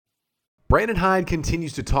Brandon Hyde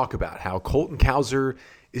continues to talk about how Colton Cowser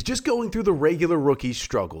is just going through the regular rookie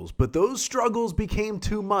struggles, but those struggles became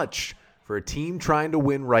too much for a team trying to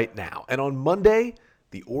win right now. And on Monday,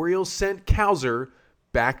 the Orioles sent Cowser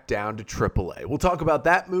back down to AAA. We'll talk about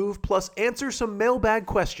that move, plus answer some mailbag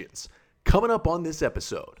questions coming up on this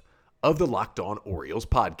episode of the Locked On Orioles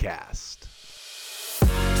podcast.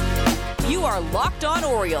 You are Locked On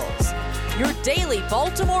Orioles, your daily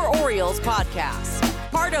Baltimore Orioles podcast.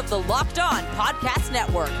 Part of the Locked On Podcast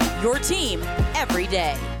Network, your team every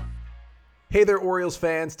day. Hey there, Orioles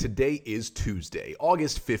fans. Today is Tuesday,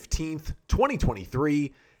 August 15th,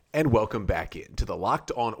 2023, and welcome back into the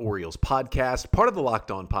Locked On Orioles podcast, part of the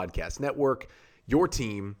Locked On Podcast Network, your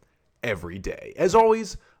team every day. As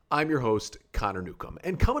always, I'm your host, Connor Newcomb.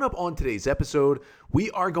 And coming up on today's episode,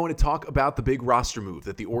 we are going to talk about the big roster move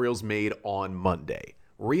that the Orioles made on Monday,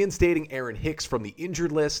 reinstating Aaron Hicks from the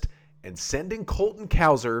injured list and sending Colton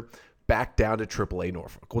Cowser back down to AAA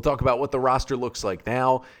Norfolk. We'll talk about what the roster looks like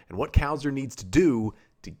now and what Cowser needs to do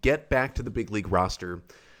to get back to the big league roster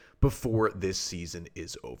before this season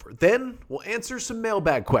is over. Then we'll answer some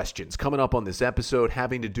mailbag questions coming up on this episode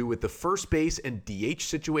having to do with the first base and DH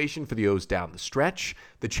situation for the O's down the stretch,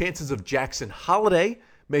 the chances of Jackson Holliday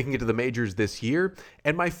making it to the majors this year,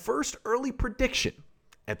 and my first early prediction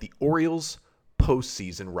at the Orioles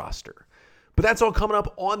postseason roster. But that's all coming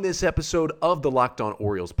up on this episode of the Locked On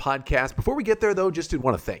Orioles podcast. Before we get there, though, just did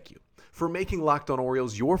want to thank you for making Locked On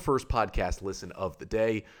Orioles your first podcast listen of the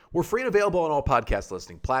day. We're free and available on all podcast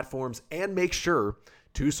listening platforms, and make sure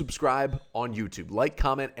to subscribe on YouTube. Like,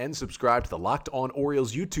 comment, and subscribe to the Locked On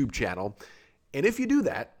Orioles YouTube channel. And if you do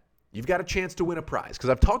that, you've got a chance to win a prize, because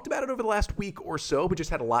I've talked about it over the last week or so, but just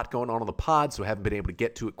had a lot going on the pod, so I haven't been able to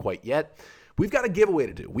get to it quite yet. We've got a giveaway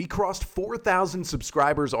to do. We crossed 4,000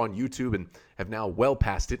 subscribers on YouTube and have now well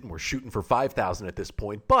past it, and we're shooting for 5,000 at this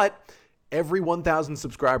point. But every 1,000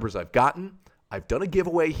 subscribers I've gotten, I've done a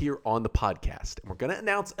giveaway here on the podcast, and we're going to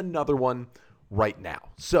announce another one right now.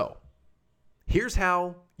 So here's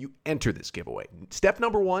how you enter this giveaway. Step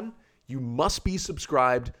number one, you must be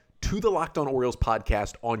subscribed to the Locked On Orioles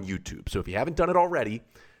podcast on YouTube. So if you haven't done it already,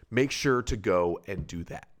 make sure to go and do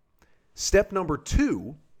that. Step number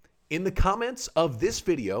two, in the comments of this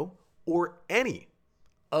video or any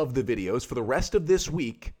of the videos for the rest of this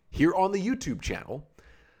week here on the YouTube channel,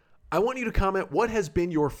 I want you to comment what has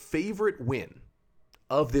been your favorite win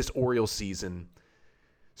of this Orioles season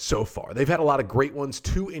so far. They've had a lot of great ones,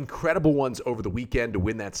 two incredible ones over the weekend to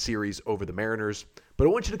win that series over the Mariners. But I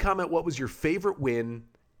want you to comment what was your favorite win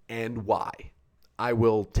and why. I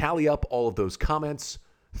will tally up all of those comments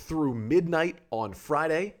through midnight on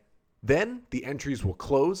Friday. Then the entries will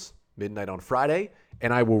close midnight on Friday,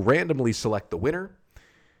 and I will randomly select the winner.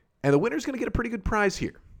 And the winner's going to get a pretty good prize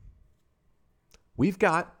here. We've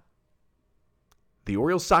got the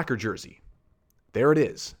Orioles soccer jersey. There it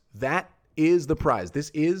is. That is the prize.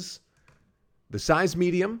 This is the size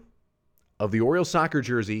medium of the Orioles soccer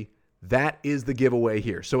jersey. That is the giveaway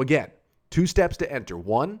here. So again, 2 steps to enter.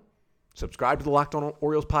 1, subscribe to the Locked On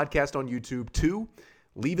Orioles podcast on YouTube. 2,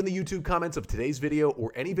 leave in the YouTube comments of today's video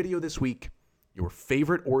or any video this week your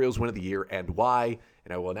favorite Orioles win of the year and why,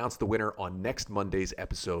 and I will announce the winner on next Monday's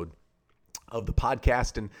episode of the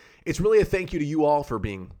podcast. And it's really a thank you to you all for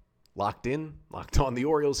being locked on the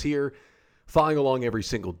Orioles here, following along every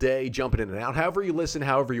single day, jumping in and out. However you listen,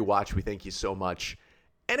 however you watch, we thank you so much.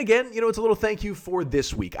 And again, it's a little thank you for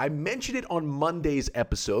this week. I mentioned it on Monday's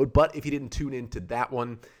episode, but if you didn't tune into that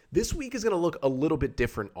one, this week is going to look a little bit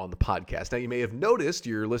different on the podcast. Now, you may have noticed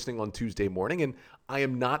you're listening on Tuesday morning, and I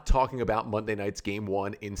am not talking about Monday night's Game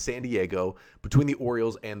 1 in San Diego between the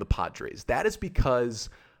Orioles and the Padres. That is because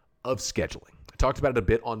of scheduling. I talked about it a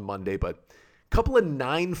bit on Monday, but a couple of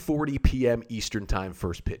 9:40 p.m. Eastern time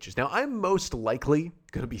first pitches. Now, I'm most likely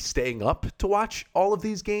going to be staying up to watch all of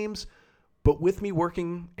these games, but with me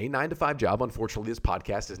working a 9-to-5 job, unfortunately, this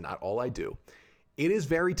podcast is not all I do. It is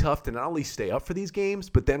very tough to not only stay up for these games,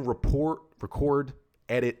 but then record,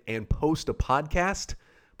 edit, and post a podcast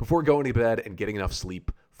before going to bed and getting enough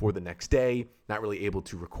sleep for the next day. Not really able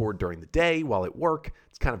to record during the day while at work.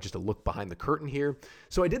 It's kind of just a look behind the curtain here.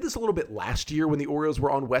 So I did this a little bit last year when the Orioles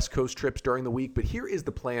were on West Coast trips during the week, but here is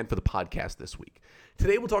the plan for the podcast this week.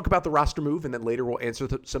 Today we'll talk about the roster move, and then later we'll answer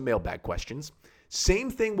some mailbag questions.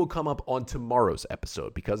 Same thing will come up on tomorrow's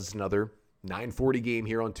episode because it's another 9:40 game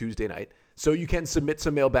here on Tuesday night. So you can submit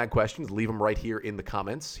some mailbag questions. Leave them right here in the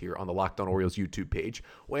comments here on the Locked On Orioles YouTube page.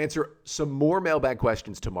 We'll answer some more mailbag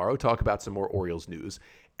questions tomorrow, talk about some more Orioles news.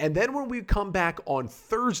 And then when we come back on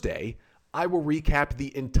Thursday, I will recap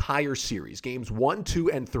the entire series, games 1,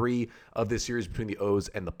 2, and 3 of this series between the O's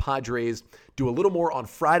and the Padres. Do a little more on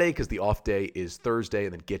Friday because the off day is Thursday,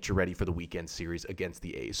 and then get you ready for the weekend series against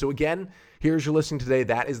the A's. So again, here's your listening today.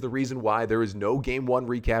 That is the reason why there is no Game 1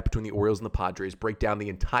 recap between the Orioles and the Padres. Break down the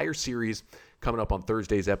entire series coming up on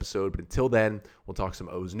Thursday's episode. But until then, we'll talk some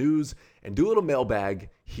O's news and do a little mailbag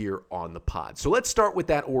here on the pod. So let's start with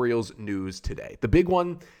that Orioles news today. The big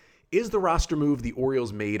one is the roster move the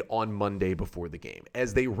Orioles made on Monday before the game,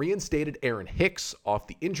 as they reinstated Aaron Hicks off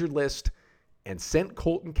the injured list and sent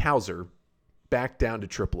Colton Cowser back down to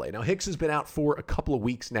AAA. Now, Hicks has been out for a couple of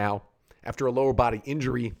weeks now after a lower body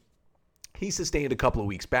injury. He sustained a couple of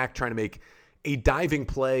weeks back trying to make a diving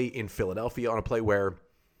play in Philadelphia on a play where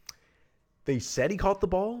they said he caught the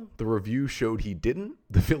ball. The review showed he didn't.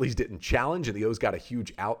 The Phillies didn't challenge, and the O's got a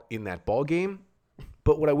huge out in that ball game.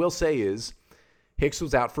 But what I will say is, Hicks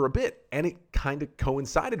was out for a bit, and it kind of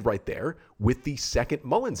coincided right there with the second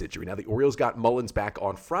Mullins injury. Now, the Orioles got Mullins back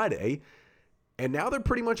on Friday, and now they're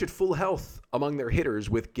pretty much at full health among their hitters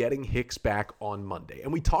with getting Hicks back on Monday.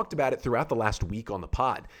 And we talked about it throughout the last week on the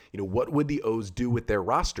pod. What would the O's do with their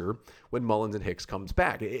roster when Mullins and Hicks comes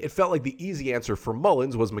back? It felt like the easy answer for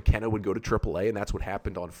Mullins was McKenna would go to AAA, and that's what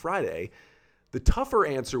happened on Friday. The tougher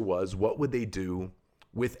answer was, what would they do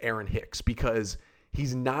with Aaron Hicks? Because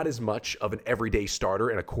he's not as much of an everyday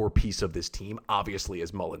starter and a core piece of this team, obviously,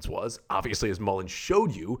 as Mullins was, obviously, as Mullins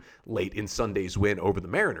showed you late in Sunday's win over the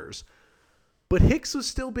Mariners. But Hicks has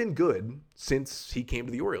still been good since he came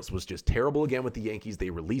to the Orioles. Was just terrible again with the Yankees. They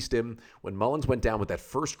released him. When Mullins went down with that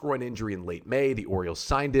first groin injury in late May, the Orioles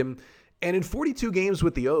signed him. And in 42 games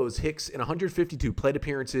with the O's, Hicks in 152 plate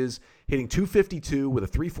appearances, hitting .252 with a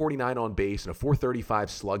 .349 on base and a .435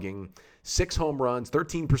 slugging, 6 home runs,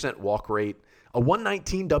 13% walk rate, a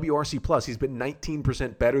 119 WRC+. He's been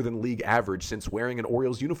 19% better than league average since wearing an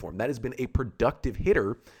Orioles uniform. That has been a productive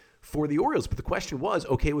hitter for the Orioles. But the question was,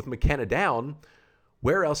 okay, with McKenna down,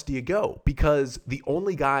 where else do you go? Because the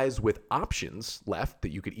only guys with options left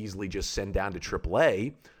that you could easily just send down to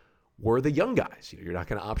AAA were the young guys. You're not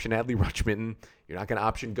going to option Adley Rutschman. You're not going to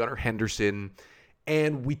option Gunnar Henderson.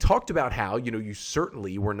 And we talked about how, you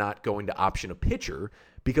certainly were not going to option a pitcher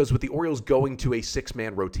because with the Orioles going to a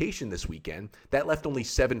 6-man rotation this weekend, that left only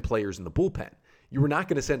 7 players in the bullpen. You were not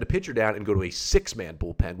going to send a pitcher down and go to a 6-man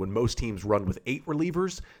bullpen when most teams run with 8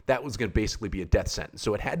 relievers. That was going to basically be a death sentence.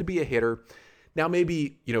 So it had to be a hitter. Now,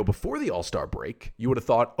 maybe, before the All-Star break, you would have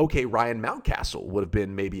thought, okay, Ryan Mountcastle would have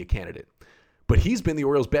been maybe a candidate. But he's been the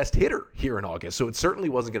Orioles' best hitter here in August, so it certainly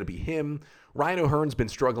wasn't going to be him. Ryan O'Hearn's been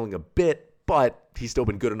struggling a bit, but he's still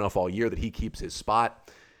been good enough all year that he keeps his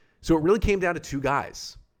spot. So it really came down to 2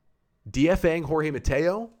 guys, DFAing Jorge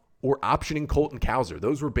Mateo or optioning Colton Cowser.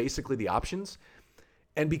 Those were basically the options.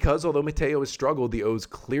 And because although Mateo has struggled, the O's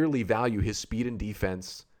clearly value his speed and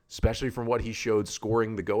defense, especially from what he showed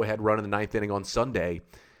scoring the go-ahead run in the 9th inning on Sunday,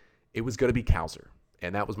 it was going to be Cowser.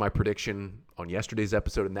 And that was my prediction on yesterday's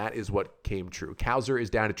episode, and that is what came true. Cowser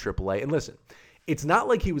is down to AAA. And listen, it's not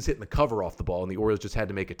like he was hitting the cover off the ball and the Orioles just had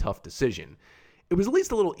to make a tough decision. It was at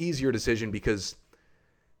least a little easier decision because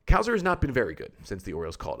Cowser has not been very good since the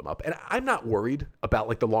Orioles called him up. And I'm not worried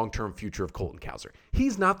about the long-term future of Colton Cowser.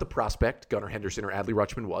 He's not the prospect Gunnar Henderson or Adley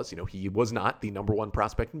Rutschman was. He was not the number 1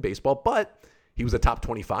 prospect in baseball, but he was a top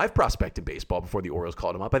 25 prospect in baseball before the Orioles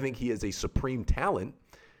called him up. I think he is a supreme talent,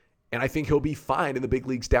 and I think he'll be fine in the big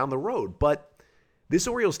leagues down the road. But this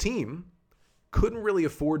Orioles team couldn't really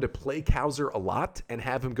afford to play Cowser a lot and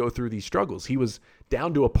have him go through these struggles. He was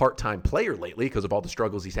down to a part-time player lately because of all the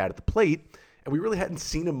struggles he's had at the plate, and we really hadn't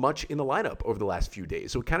seen him much in the lineup over the last few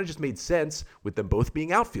days. So it kind of just made sense, with them both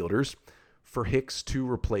being outfielders, for Hicks to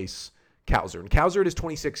replace Cowser. And Cowser at his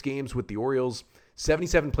 26 games with the Orioles,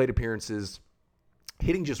 77 plate appearances,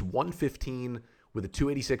 hitting just .115 with a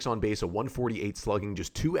 .286 on base, a .148 slugging,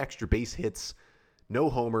 just 2 extra base hits, no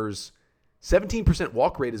homers. 17%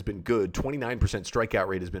 walk rate has been good. 29% strikeout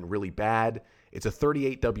rate has been really bad. It's a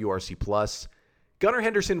 38 WRC+. Gunnar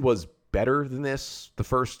Henderson was better than this the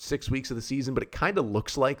first 6 weeks of the season, but it kind of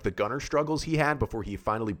looks like the Gunnar struggles he had before he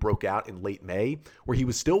finally broke out in late May, where he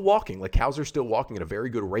was still walking, like Cowser still walking at a very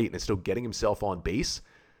good rate and is still getting himself on base,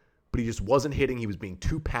 but he just wasn't hitting. He was being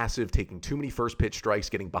too passive, taking too many first pitch strikes,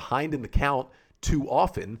 getting behind in the count too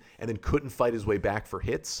often, and then couldn't fight his way back for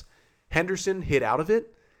hits. Henderson hit out of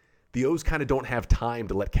it. The O's kind of don't have time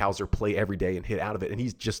to let Cowser play every day and hit out of it, and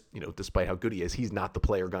he's just, despite how good he is, he's not the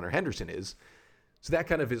player Gunnar Henderson is. So that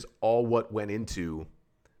kind of is all what went into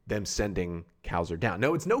them sending Cowser down.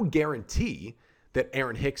 Now, it's no guarantee that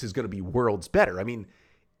Aaron Hicks is going to be worlds better. I mean,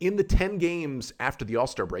 in the 10 games after the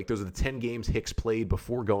All-Star break, those are the 10 games Hicks played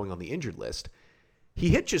before going on the injured list, he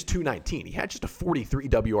hit just 219. He had just a 43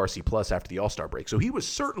 WRC plus after the All-Star break. So he was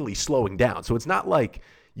certainly slowing down. So it's not like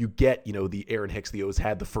you get, the Aaron Hicks the O's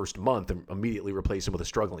had the first month and immediately replace him with a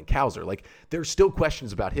struggling Cowser. Like, there's still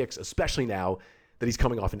questions about Hicks, especially now that he's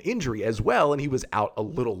coming off an injury as well, and he was out a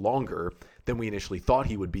little longer than we initially thought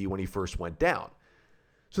he would be when he first went down.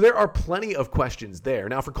 So there are plenty of questions there.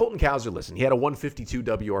 Now, for Colton Cowser, listen, he had a 152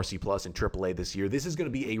 WRC plus in AAA this year. This is going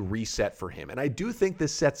to be a reset for him. And I do think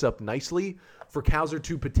this sets up nicely for Cowser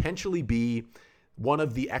to potentially be one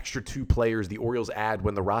of the extra 2 players the Orioles add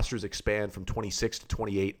when the rosters expand from 26 to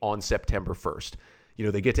 28 on September 1st.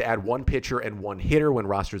 They get to add 1 pitcher and 1 hitter when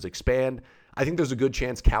rosters expand. I think there's a good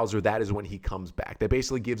chance Cowser, that is when he comes back. That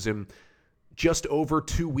basically gives him just over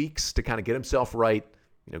 2 weeks to kind of get himself right,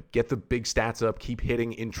 get the big stats up, keep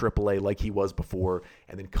hitting in AAA like he was before,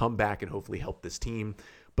 and then come back and hopefully help this team.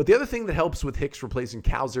 But the other thing that helps with Hicks replacing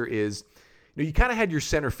Cowser is, you kind of had your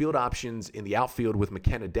center field options in the outfield with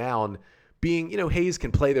McKenna down being, Hayes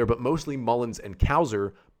can play there, but mostly Mullins and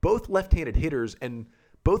Cowser, both left-handed hitters, and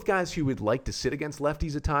both guys who would like to sit against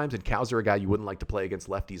lefties at times, and Cowser a guy you wouldn't like to play against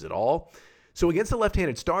lefties at all. So against a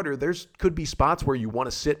left-handed starter, could be spots where you want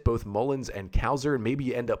to sit both Mullins and Cowser, and maybe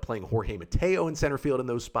you end up playing Jorge Mateo in center field in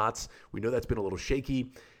those spots. We know that's been a little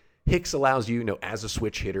shaky. Hicks allows you, as a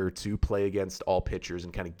switch hitter, to play against all pitchers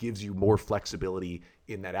and kind of gives you more flexibility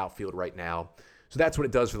in that outfield right now. So that's what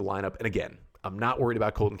it does for the lineup. And again, I'm not worried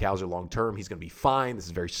about Colton Cowser long-term. He's going to be fine. This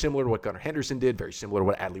is very similar to what Gunnar Henderson did, very similar to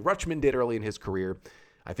what Adley Rutschman did early in his career.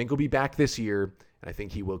 I think he'll be back this year, and I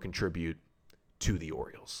think he will contribute to the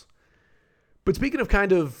Orioles. But speaking of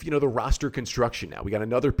kind of, the roster construction now, we got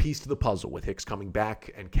another piece to the puzzle with Hicks coming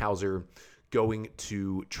back and Cowser going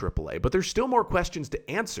to AAA. But there's still more questions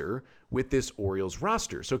to answer with this Orioles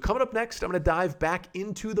roster. So coming up next, I'm going to dive back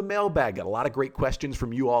into the mailbag. Got a lot of great questions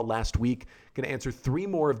from you all last week. Going to answer 3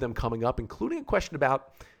 more of them coming up, including a question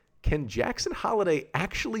about, can Jackson Holliday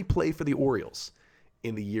actually play for the Orioles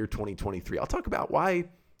in the year 2023? I'll talk about why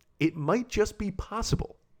it might just be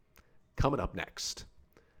possible coming up next.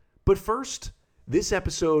 But first, this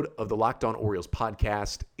episode of the Locked On Orioles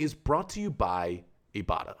podcast is brought to you by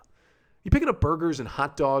Ibotta. You picking up burgers and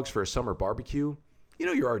hot dogs for a summer barbecue?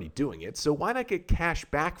 You're already doing it, so why not get cash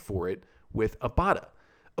back for it with Ibotta?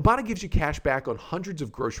 Ibotta gives you cash back on hundreds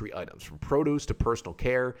of grocery items, from produce to personal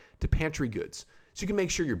care to pantry goods, so you can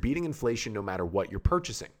make sure you're beating inflation no matter what you're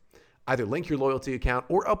purchasing. Either link your loyalty account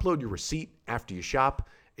or upload your receipt after you shop,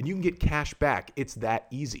 and you can get cash back. It's that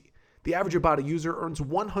easy. The average Ibotta user earns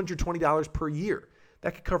 $120 per year.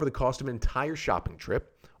 That could cover the cost of an entire shopping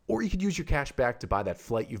trip, or you could use your cash back to buy that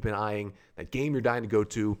flight you've been eyeing, that game you're dying to go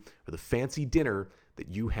to, or the fancy dinner that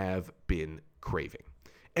you have been craving.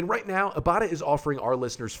 And right now, Ibotta is offering our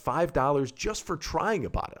listeners $5 just for trying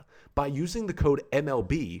Ibotta by using the code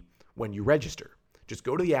MLB when you register. Just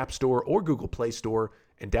go to the App Store or Google Play Store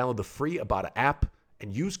and download the free Ibotta app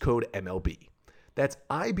and use code MLB. That's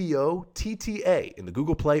IBOTTA in the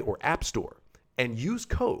Google Play or App Store, and use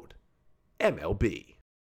code MLB.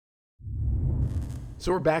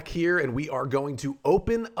 So we're back here, and we are going to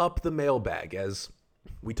open up the mailbag. As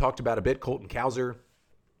we talked about a bit, Colton Cowser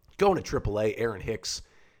going to AAA. Aaron Hicks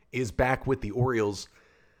is back with the Orioles.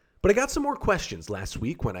 But I got some more questions last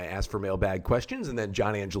week when I asked for mailbag questions, and then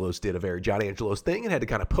John Angelos did a very John Angelos thing and had to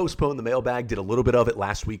kind of postpone the mailbag. Did a little bit of it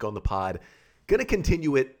last week on the pod. Going to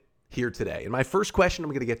continue it here today. And my first question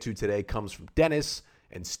I'm going to get to today comes from Dennis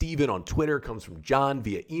and Steven on Twitter, comes from John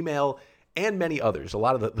via email, and many others. A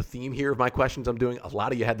lot of the theme here of my questions I'm doing, a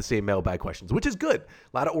lot of you had the same mailbag questions, which is good.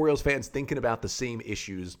 A lot of Orioles fans thinking about the same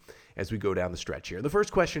issues as we go down the stretch here. And the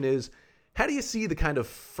first question is, how do you see the kind of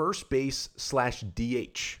first base /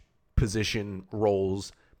 DH position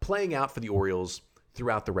roles playing out for the Orioles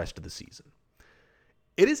throughout the rest of the season?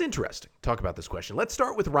 It is interesting to talk about this question. Let's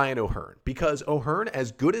start with Ryan O'Hearn, because O'Hearn,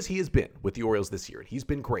 as good as he has been with the Orioles this year, and he's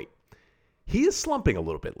been great, he is slumping a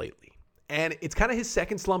little bit lately. And it's kind of his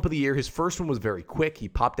second slump of the year. His first one was very quick. He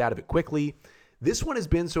popped out of it quickly. This one has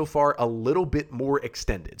been so far a little bit more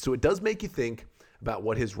extended. So it does make you think about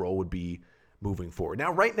what his role would be moving forward.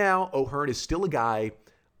 Now, right now, O'Hearn is still a guy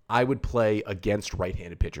I would play against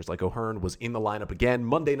right-handed pitchers. Like O'Hearn was in the lineup again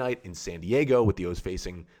Monday night in San Diego with the O's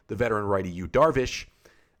facing the veteran righty Yu Darvish.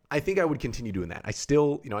 I think I would continue doing that. I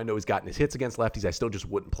still, I know he's gotten his hits against lefties. I still just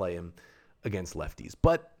wouldn't play him against lefties.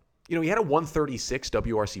 But he had a 136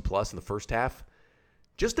 WRC plus in the first half,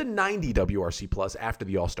 just a 90 WRC plus after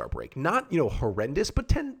the All-Star break. Not, horrendous, but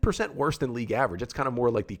 10% worse than league average. That's kind of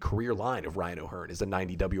more like the career line of Ryan O'Hearn is a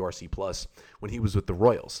 90 WRC plus when he was with the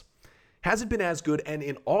Royals. Hasn't been as good, and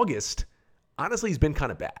in August, honestly, he's been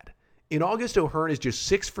kind of bad. In August, O'Hearn is just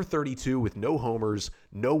 6 for 32 with no homers,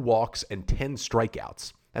 no walks, and 10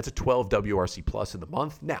 strikeouts. That's a 12 WRC plus in the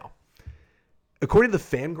month. Now, according to the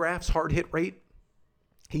Fangraphs hard hit rate,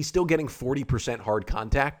 he's still getting 40% hard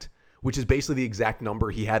contact, which is basically the exact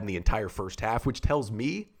number he had in the entire first half, which tells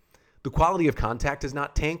me the quality of contact is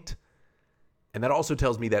not tanked. And that also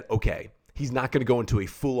tells me that, okay, he's not going to go into a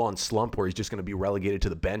full-on slump where he's just going to be relegated to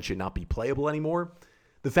the bench and not be playable anymore.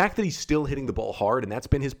 The fact that he's still hitting the ball hard, and that's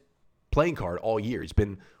been his playing card all year. He's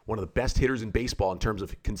been one of the best hitters in baseball in terms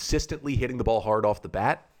of consistently hitting the ball hard off the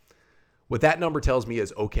bat. What that number tells me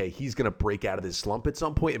is, okay, he's going to break out of this slump at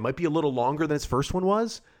some point. It might be a little longer than his first one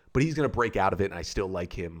was, but he's going to break out of it, and I still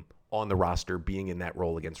like him on the roster being in that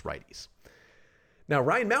role against righties. Now,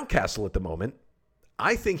 Ryan Mountcastle at the moment,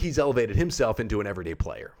 I think he's elevated himself into an everyday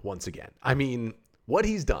player once again. I mean, what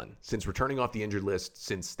he's done since returning off the injured list,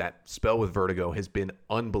 since that spell with vertigo, has been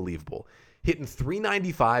unbelievable. Hitting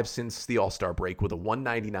 .395 since the All-Star break with a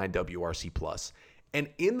 199 WRC plus. And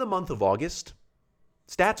in the month of August,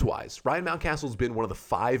 stats-wise, Ryan Mountcastle's been one of the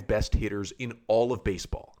 5 best hitters in all of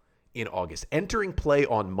baseball in August. Entering play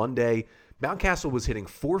on Monday, Mountcastle was hitting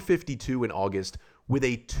 .452 in August with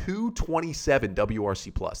a 227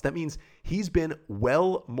 WRC plus. That means he's been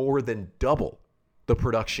well more than double the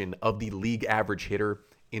production of the league average hitter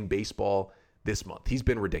in baseball this month. He's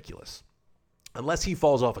been ridiculous. Unless he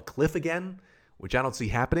falls off a cliff again, which I don't see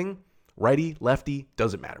happening, righty, lefty,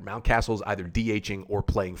 doesn't matter. Mountcastle's either DHing or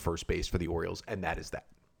playing first base for the Orioles, and that is that.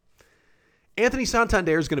 Anthony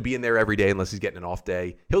Santander is going to be in there every day unless he's getting an off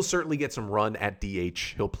day. He'll certainly get some run at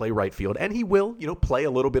DH. He'll play right field, and he will, play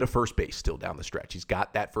a little bit of first base still down the stretch. He's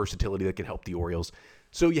got that versatility that can help the Orioles.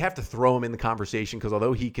 So you have to throw him in the conversation because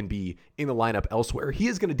although he can be in the lineup elsewhere, he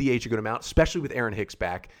is going to DH a good amount, especially with Aaron Hicks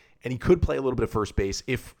back, and he could play a little bit of first base.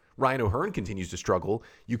 If Ryan O'Hearn continues to struggle,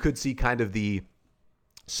 you could see kind of the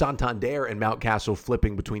Santander and Mountcastle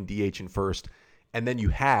flipping between DH and first, and then you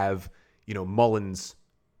have, Mullins,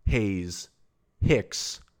 Hayes,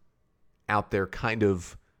 Hicks out there kind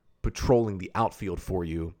of patrolling the outfield for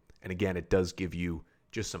you. And again, it does give you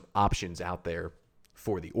just some options out there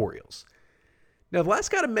for the Orioles. Now, the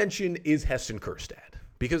last guy to mention is Heston Kjerstad,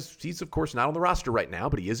 because he's, of course, not on the roster right now,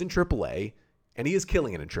 but he is in AAA, and he is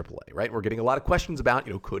killing it in AAA, right? We're getting a lot of questions about,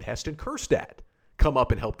 could Heston Kjerstad come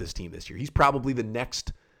up and help this team this year? He's probably the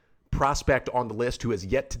next prospect on the list who has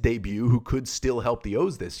yet to debut, who could still help the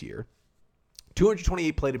O's this year.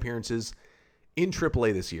 228 plate appearances in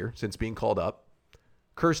AAA this year since being called up.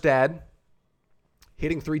 Kjerstad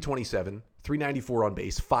hitting .327, .394 on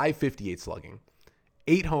base, .558 slugging,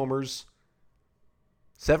 8 homers,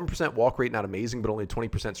 7% walk rate, not amazing, but only a 20%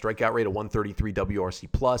 strikeout rate, a 133 WRC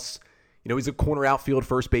plus. He's a corner outfield,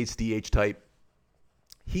 first base, DH type.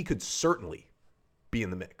 He could certainly be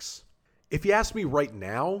in the mix. If you ask me right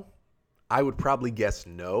now, I would probably guess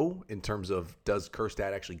no in terms of does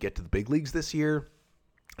Kjerstad actually get to the big leagues this year?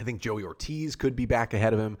 I think Joey Ortiz could be back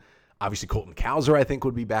ahead of him. Obviously, Colton Cowser, I think,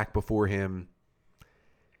 would be back before him.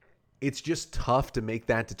 It's just tough to make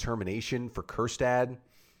that determination for Kjerstad.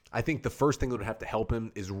 I think the first thing that would have to help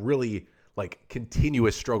him is really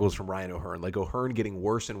continuous struggles from Ryan O'Hearn. O'Hearn getting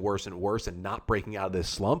worse and worse and worse and not breaking out of this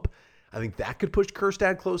slump. I think that could push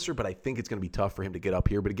Kjerstad closer, but I think it's going to be tough for him to get up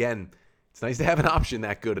here. But again, it's nice to have an option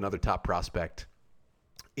that good, another top prospect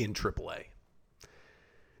in AAA.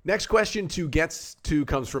 Next question to get to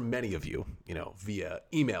comes from many of you, via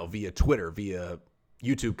email, via Twitter, via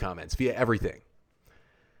YouTube comments, via everything.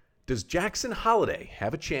 Does Jackson Holliday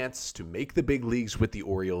have a chance to make the big leagues with the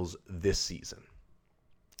Orioles this season?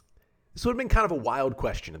 This would have been kind of a wild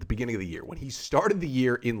question at the beginning of the year when he started the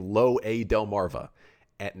year in low A Delmarva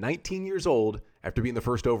at 19 years old after being the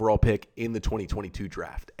first overall pick in the 2022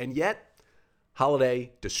 draft. And yet,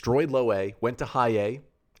 Holliday destroyed low A, went to high A,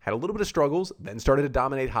 had a little bit of struggles, then started to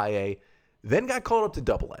dominate high A, then got called up to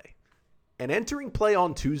double A. And entering play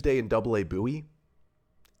on Tuesday in double A Bowie,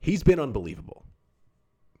 he's been unbelievable.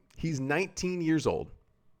 He's 19 years old,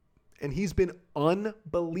 and he's been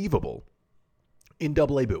unbelievable in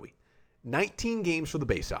double A Bowie. 19 games for the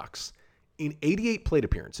Bay Sox. In 88 plate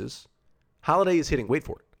appearances, Holliday is hitting, wait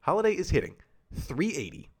for it, Holliday is hitting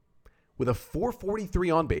 .380 with a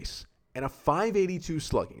 .443 on base and a .582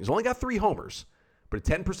 slugging. He's only got 3 homers, but a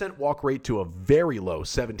 10% walk rate to a very low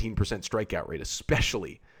 17% strikeout rate,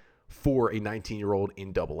 especially for a 19-year-old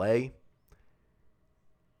in double A.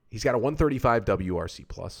 He's got a 135 WRC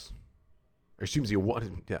plus. Or excuse me,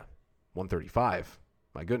 135.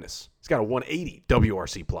 My goodness. He's got a 180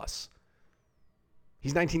 WRC plus.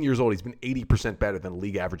 He's 19 years old. He's been 80% better than a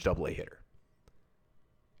league average double A hitter.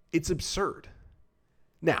 It's absurd.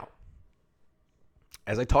 Now,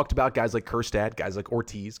 as I talked about, guys like Kjerstad, guys like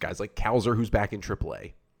Ortiz, guys like Cowser, who's back in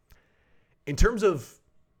AAA. In terms of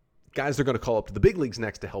guys they're going to call up to the big leagues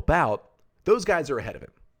next to help out, those guys are ahead of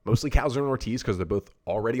him. Mostly Cowser and Ortiz because they're both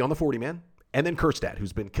already on the 40-man. And then Kjerstad,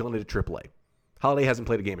 who's been killing it at AAA. Holiday hasn't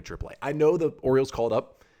played a game at AAA. I know the Orioles called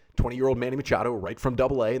up 20-year-old Manny Machado right from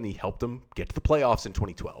AA, and he helped them get to the playoffs in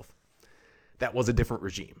 2012. That was a different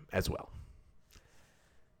regime as well.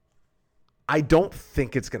 I don't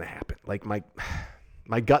think it's going to happen. Like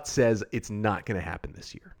my gut says it's not going to happen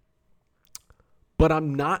this year. But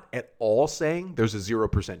I'm not at all saying there's a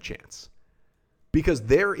 0% chance. Because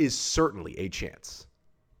there is certainly a chance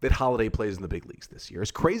that Holiday plays in the big leagues this year.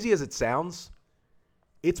 As crazy as it sounds,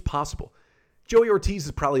 it's possible. Joey Ortiz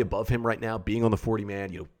is probably above him right now, being on the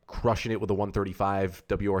 40-man, crushing it with a 135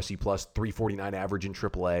 WRC plus, 349 average in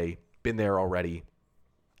AAA. Been there already.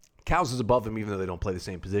 Cowser's above him, even though they don't play the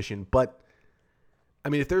same position. But, I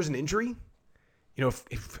mean, if there's an injury,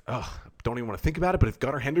 if don't even want to think about it, but if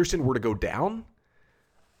Gunnar Henderson were to go down,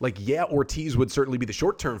 Ortiz would certainly be the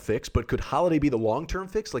short-term fix, but could Holiday be the long-term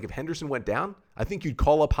fix? Like, if Henderson went down, I think you'd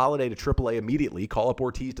call up Holiday to AAA immediately, call up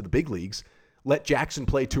Ortiz to the big leagues, let Jackson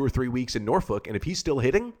play 2 or 3 weeks in Norfolk, and if he's still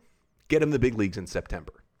hitting, get him the big leagues in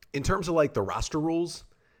September. In terms of, the roster rules,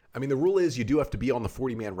 I mean, the rule is you do have to be on the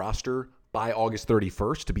 40-man roster by August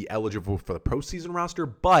 31st to be eligible for the postseason roster,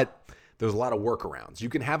 but there's a lot of workarounds. You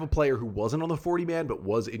can have a player who wasn't on the 40-man but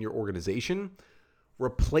was in your organization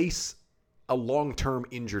replace a long-term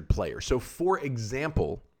injured player. So, for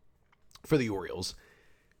example, for the Orioles,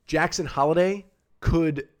 Jackson Holiday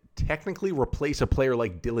could technically replace a player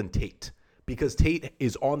like Dylan Tate because Tate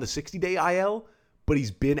is on the 60-day IL, but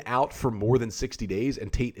he's been out for more than 60 days,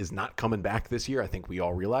 and Tate is not coming back this year. I think we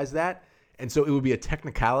all realize that. And so it would be a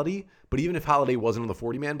technicality, but even if Holiday wasn't on the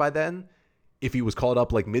 40-man by then, if he was called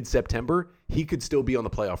up mid-September, he could still be on the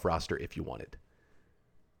playoff roster if you wanted.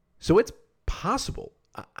 So it's possible.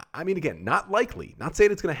 I mean, again, not likely, not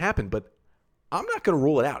saying it's going to happen, but I'm not going to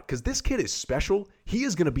rule it out because this kid is special. He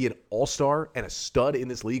is going to be an all-star and a stud in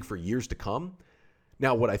this league for years to come.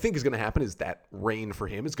 Now, what I think is going to happen is that reign for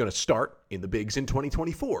him is going to start in the bigs in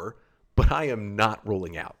 2024, but I am not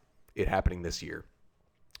ruling out it happening this year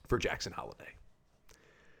for Jackson Holiday.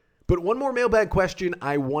 But one more mailbag question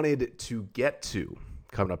I wanted to get to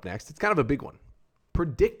coming up next. It's kind of a big one.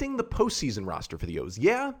 Predicting the postseason roster for the O's.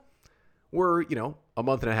 Yeah, we're, a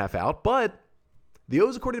month and a half out, but the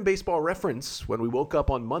O's, according to Baseball Reference, when we woke up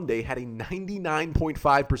on Monday, had a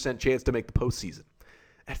 99.5% chance to make the postseason.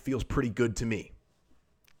 That feels pretty good to me.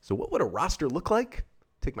 So what would a roster look like?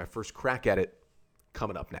 Take my first crack at it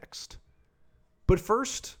coming up next. But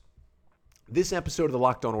first, this episode of the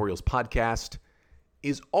Locked On Orioles podcast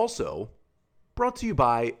is also brought to you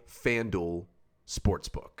by FanDuel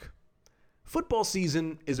Sportsbook. Football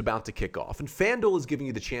season is about to kick off, and FanDuel is giving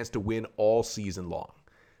you the chance to win all season long.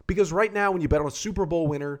 Because right now, when you bet on a Super Bowl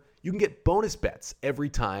winner, you can get bonus bets every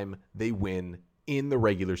time they win in the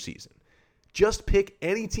regular season. Just pick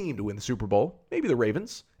any team to win the Super Bowl, maybe the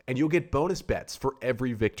Ravens, and you'll get bonus bets for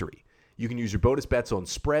every victory. You can use your bonus bets on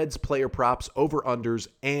spreads, player props, over-unders,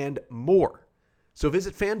 and more. So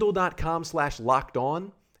visit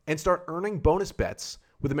FanDuel.com/lockedon and start earning bonus bets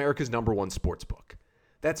with America's #1 sportsbook.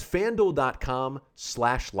 That's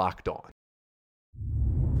FanDuel.com/lockedon.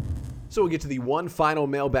 So we'll get to the one final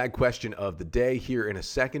mailbag question of the day here in a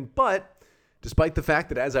second, but despite the fact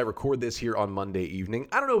that as I record this here on Monday evening,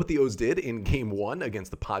 I don't know what the O's did in Game 1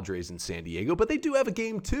 against the Padres in San Diego, but they do have a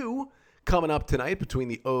Game 2 coming up tonight between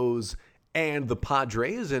the O's and the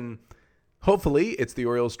Padres, and hopefully it's the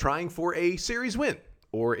Orioles trying for a series win,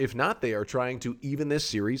 or if not, they are trying to even this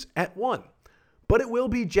series at 1. But it will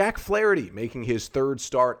be Jack Flaherty making his third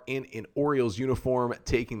start in an Orioles uniform,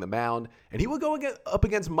 taking the mound. And he will go up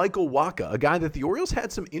against Michael Wacha, a guy that the Orioles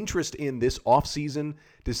had some interest in this offseason,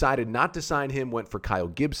 decided not to sign him, went for Kyle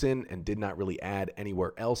Gibson, and did not really add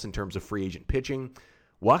anywhere else in terms of free agent pitching.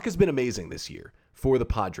 Wacha's been amazing this year for the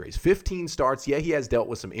Padres. 15 starts. Yeah, he has dealt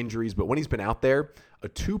with some injuries, but when he's been out there, a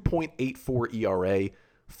 2.84 ERA,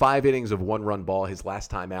 5 innings of 1-run ball his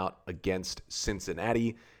last time out against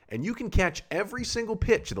Cincinnati. And you can catch every single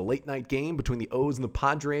pitch of the late-night game between the O's and the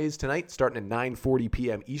Padres tonight, starting at 9:40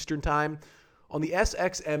 p.m. Eastern Time, on the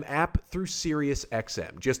SXM app through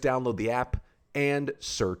SiriusXM. Just download the app and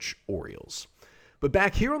search Orioles. But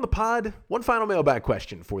back here on the pod, one final mailbag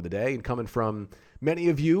question for the day, and coming from many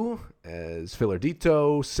of you, as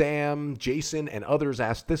Filardito, Sam, Jason, and others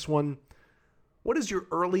asked this one: what is your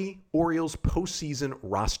early Orioles postseason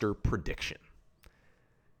roster prediction?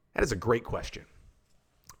 That is a great question.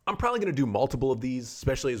 I'm probably going to do multiple of these,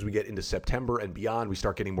 especially as we get into September and beyond. We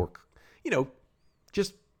start getting more,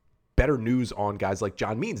 just better news on guys like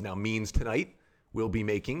John Means. Now, Means tonight will be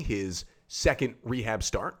making his second rehab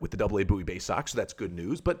start with the Double-A Bowie Bay Sox, so that's good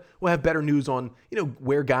news. But we'll have better news on,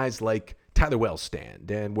 where guys like Tyler Wells stand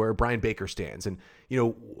and where Brian Baker stands and,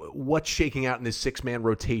 what's shaking out in this six-man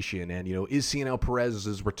rotation and, is Cionel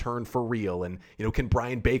Perez's return for real and, can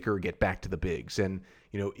Brian Baker get back to the bigs and,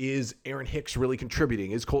 is Aaron Hicks really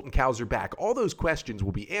contributing? Is Colton Cowser back? All those questions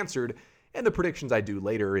will be answered, and the predictions I do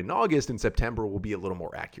later in August and September will be a little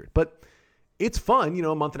more accurate. But it's fun,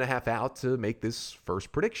 a month and a half out to make this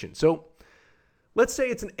first prediction. So let's say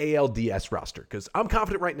it's an ALDS roster, because I'm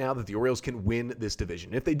confident right now that the Orioles can win this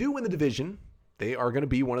division. If they do win the division, they are going to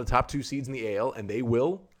be one of the top 2 seeds in the AL, and they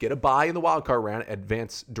will get a bye in the wildcard round,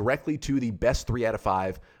 advance directly to the best 3 out of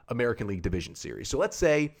 5 American League Division Series. So let's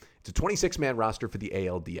say it's a 26-man roster for the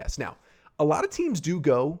ALDS. Now, a lot of teams do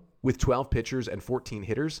go with 12 pitchers and 14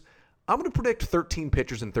 hitters. I'm going to predict 13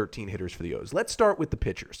 pitchers and 13 hitters for the O's. Let's start with the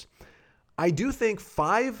pitchers. I do think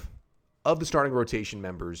 5 of the starting rotation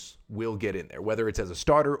members will get in there, whether it's as a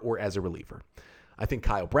starter or as a reliever. I think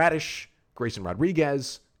Kyle Bradish, Grayson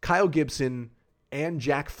Rodriguez, Kyle Gibson, and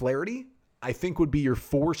Jack Flaherty, I think would be your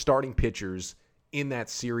 4 starting pitchers in that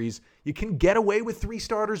series. You can get away with 3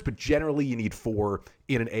 starters, but generally you need 4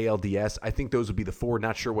 in an ALDS. I think those would be the 4,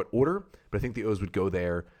 not sure what order, but I think the O's would go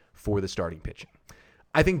there for the starting pitching.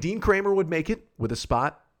 I think Dean Kramer would make it with a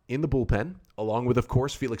spot in the bullpen, along with, of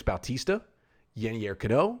course, Felix Bautista, Yenier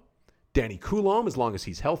Cano, Danny Coulombe, as long as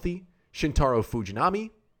he's healthy, Shintaro Fujinami,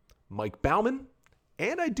 Mike Baumann,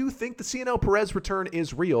 and I do think the Cionel Perez return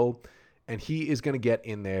is real, and he is going to get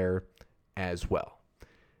in there as well.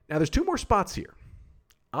 Now, there's 2 more spots here.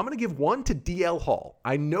 I'm going to give one to DL Hall.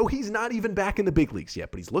 I know he's not even back in the big leagues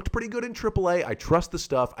yet, but he's looked pretty good in AAA. I trust the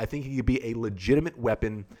stuff. I think he could be a legitimate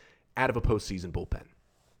weapon out of a postseason bullpen.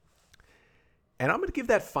 And I'm going to give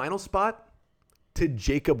that final spot to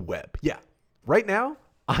Jacob Webb. Yeah, right now,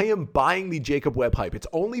 I am buying the Jacob Webb hype. It's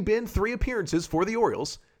only been 3 appearances for the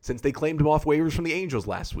Orioles since they claimed him off waivers from the Angels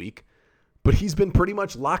last week. But he's been pretty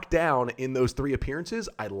much locked down in those 3 appearances.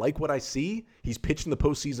 I like what I see. He's pitched in the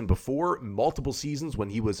postseason before, multiple seasons when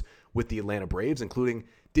he was with the Atlanta Braves, including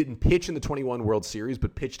didn't pitch in the 21 World Series,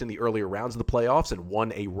 but pitched in the earlier rounds of the playoffs and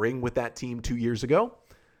won a ring with that team 2 years ago.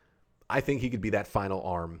 I think he could be that final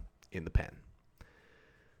arm in the pen.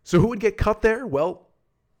 So who would get cut there? Well,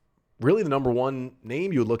 really the number one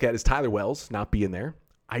name you would look at is Tyler Wells, not being there.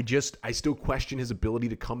 I still question his ability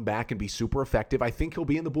to come back and be super effective. I think he'll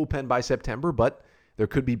be in the bullpen by September, but there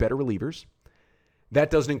could be better relievers. That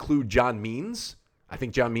doesn't include John Means. I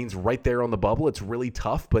think John Means right there on the bubble. It's really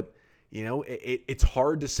tough, but it's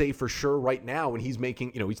hard to say for sure right now when he's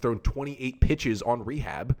making, he's thrown 28 pitches on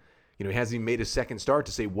rehab. He hasn't even made his second start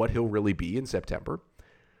to say what he'll really be in September.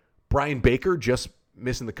 Brian Baker just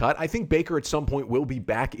missing the cut. I think Baker at some point will be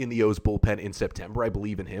back in the O's bullpen in September. I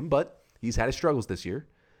believe in him, but he's had his struggles this year.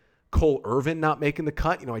 Cole Irvin not making the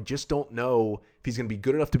cut. I just don't know if he's going to be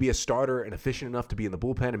good enough to be a starter and efficient enough to be in the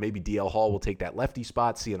bullpen, and maybe DL Hall will take that lefty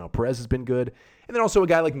spot. Cionel Perez has been good. And then also a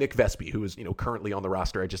guy like Nick Vespi, who is, currently on the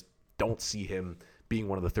roster. I just don't see him being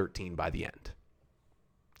one of the 13 by the end.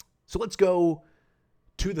 So let's go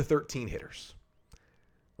to the 13 hitters.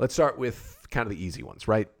 Let's start with kind of the easy ones,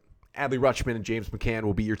 right? Adley Rutschman and James McCann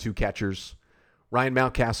will be your 2 catchers. Ryan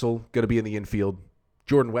Mountcastle going to be in the infield.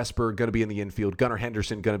 Jordan Westberg going to be in the infield. Gunnar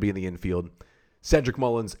Henderson going to be in the infield. Cedric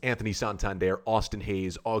Mullins, Anthony Santander, Austin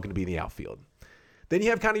Hayes, all going to be in the outfield. Then you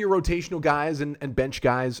have kind of your rotational guys and bench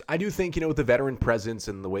guys. I do think, with the veteran presence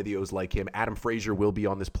and the way the O's like him, Adam Frazier will be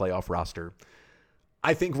on this playoff roster.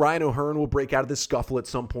 I think Ryan O'Hearn will break out of this scuffle at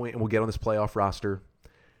some point and will get on this playoff roster.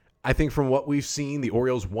 I think from what we've seen, the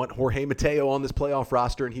Orioles want Jorge Mateo on this playoff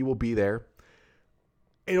roster, and he will be there.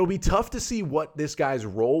 It'll be tough to see what this guy's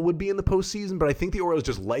role would be in the postseason, but I think the Orioles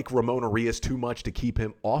just like Ramon Arias too much to keep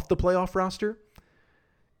him off the playoff roster.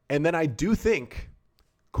 And then I do think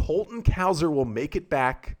Colton Cowser will make it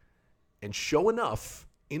back and show enough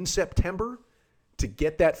in September to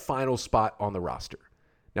get that final spot on the roster.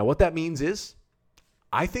 Now, what that means is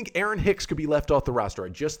I think Aaron Hicks could be left off the roster. I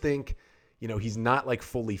just think he's not like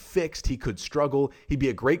fully fixed. He could struggle. He'd be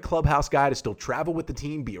a great clubhouse guy to still travel with the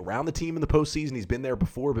team, be around the team in the postseason. He's been there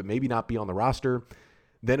before, but maybe not be on the roster.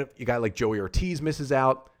 Then if a guy like Joey Ortiz misses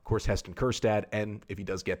out, of course, Heston Kjerstad, and if he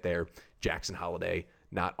does get there, Jackson Holiday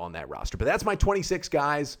not on that roster. But that's my 26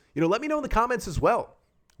 guys. Let me know in the comments as well.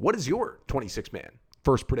 What is your 26-man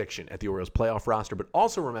first prediction at the Orioles playoff roster? But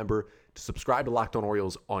also remember to subscribe to Locked On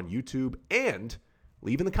Orioles on YouTube and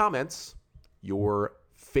leave in the comments your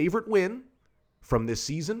favorite win from this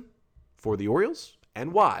season for the Orioles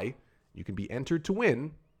and why you can be entered to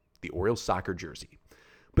win the Orioles soccer jersey.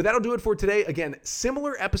 But that'll do it for today. Again,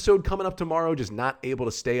 similar episode coming up tomorrow, just not able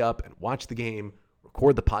to stay up and watch the game,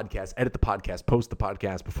 record the podcast, edit the podcast, post the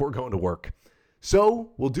podcast before going to work.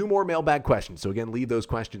 So we'll do more mailbag questions. So again, leave those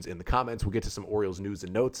questions in the comments. We'll get to some Orioles news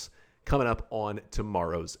and notes coming up on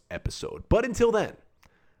tomorrow's episode. But until then,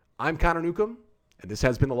 I'm Connor Newcomb, and this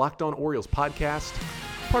has been the Locked On Orioles podcast,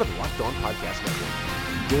 part of the Locked On Podcast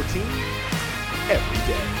Network. Your team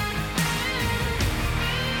every day.